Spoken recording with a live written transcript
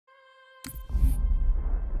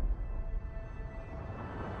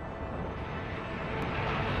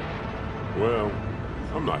Well,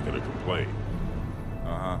 I'm not gonna complain.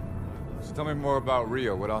 Uh-huh. So tell me more about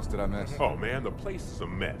Rio. What else did I miss? Oh man, the place is a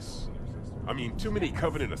mess. I mean, too many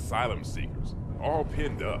Covenant asylum seekers, all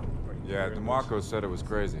pinned up. Yeah, DeMarco said it was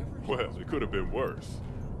crazy. Well, it could have been worse.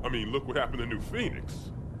 I mean, look what happened to New Phoenix.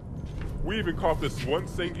 We even caught this one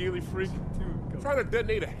St. Geely freak trying to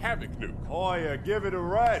detonate a Havoc nuke. Oh yeah, give it a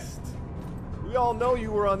rest. We all know you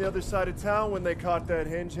were on the other side of town when they caught that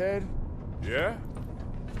hinge head. Yeah?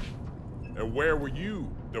 And where were you,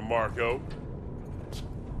 DeMarco?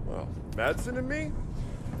 Well, Madsen and me,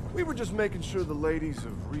 we were just making sure the ladies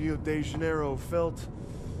of Rio de Janeiro felt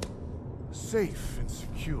safe and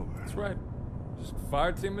secure. That's right. Just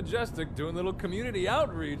Fireteam Majestic doing a little community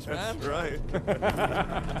outreach, man. That's right.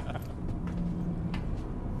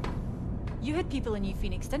 You had people in New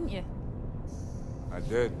Phoenix, didn't you? I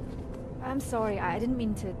did. I'm sorry, I didn't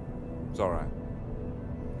mean to... It's alright.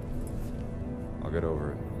 I'll get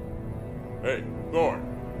over it. Hey, Thorn.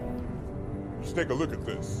 Just take a look at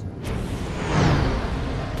this.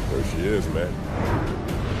 There she is, man.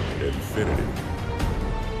 Infinity.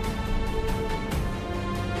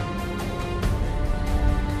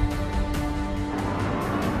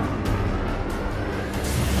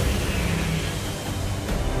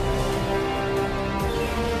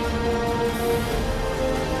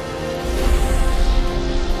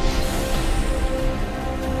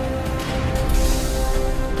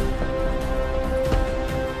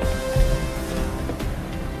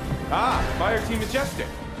 Fireteam Majestic.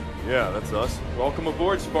 Yeah, that's us. Welcome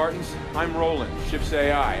aboard, Spartans. I'm Roland, ship's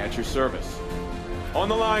AI, at your service. On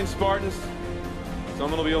the line, Spartans.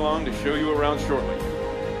 Someone will be along to show you around shortly.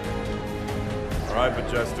 All right,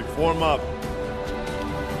 Majestic, form up.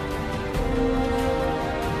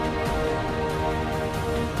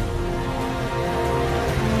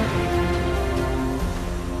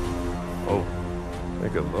 Oh,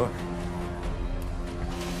 take a look.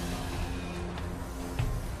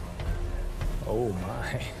 Oh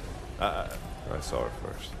my. I saw her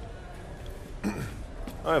first.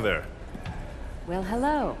 Hi there. Well,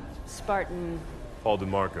 hello, Spartan. Paul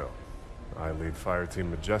DeMarco. I lead Fireteam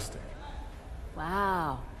Majestic.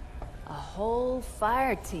 Wow. A whole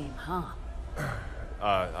fire team, huh?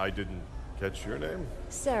 I didn't catch your name?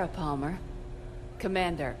 Sarah Palmer.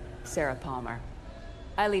 Commander Sarah Palmer.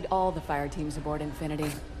 I lead all the fire teams aboard Infinity.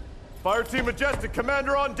 Fireteam Majestic,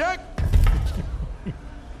 Commander on deck!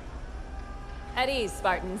 At ease,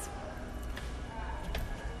 Spartans.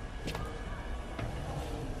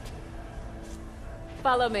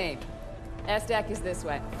 Follow me. S-Deck is this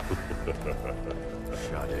way.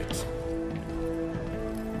 Shut it.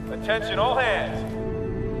 Attention, all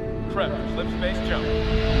hands. Prep for slip space jump.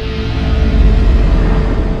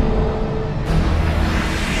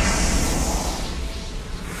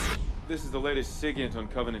 This is the latest SIGINT on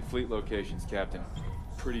Covenant fleet locations, Captain.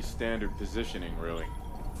 Pretty standard positioning, really.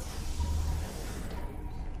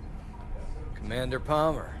 Commander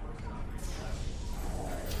Palmer.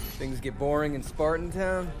 Things get boring in Spartan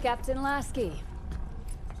Town? Captain Lasky.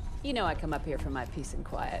 You know I come up here for my peace and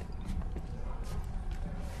quiet.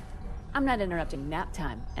 I'm not interrupting nap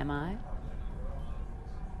time, am I?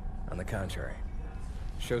 On the contrary.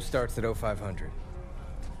 Show starts at 0500.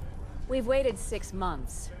 We've waited 6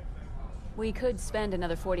 months. We could spend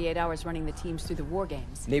another 48 hours running the teams through the war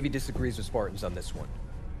games. Navy disagrees with Spartans on this one.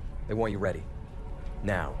 They want you ready.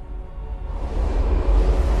 Now.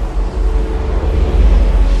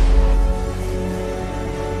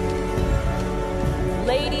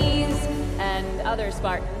 Ladies and other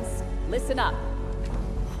Spartans, listen up.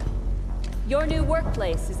 Your new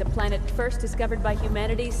workplace is a planet first discovered by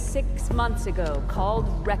humanity 6 months ago,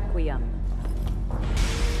 called Requiem.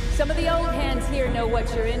 Some of the old hands here know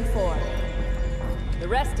what you're in for. The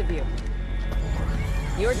rest of you,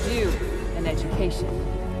 you're due an education.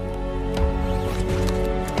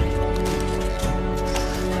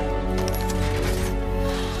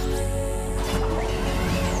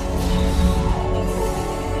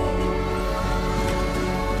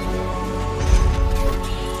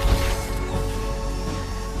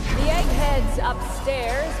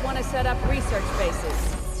 Upstairs want to set up research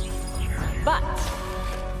bases. But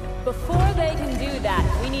before they can do that,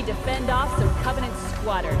 we need to fend off some Covenant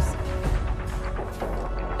squatters.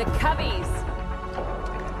 The Coveys.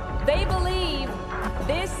 They believe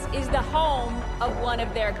this is the home of one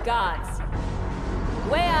of their gods. The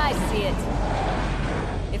way I see it,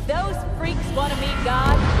 if those freaks want to meet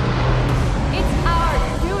God, it's our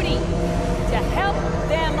duty to help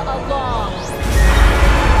them along.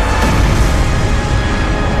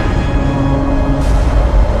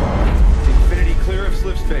 Clear of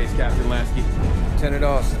slip space, Captain Lasky. Lieutenant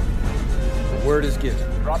Austin, the word is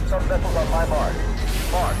given. Drop some vessels on my mark.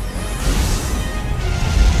 Mark.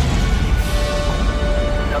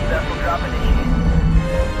 Some vessel drop initiated.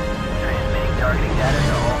 Transmitting targeting data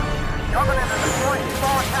to all. Coming into the point.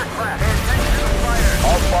 Small attack craft. Pay attention to the fighter.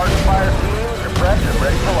 All Spartan fire teams are prepped and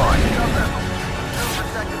ready to launch. Some vessel.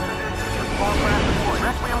 Protected positions. Small craft report.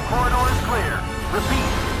 Requiem corridor is clear. Repeat.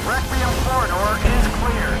 Requiem corridor is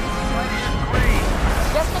clear. Flight is green.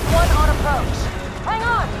 Majestic 1 on approach. Hang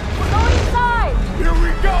on! We're going inside! Here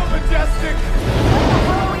we go, Majestic!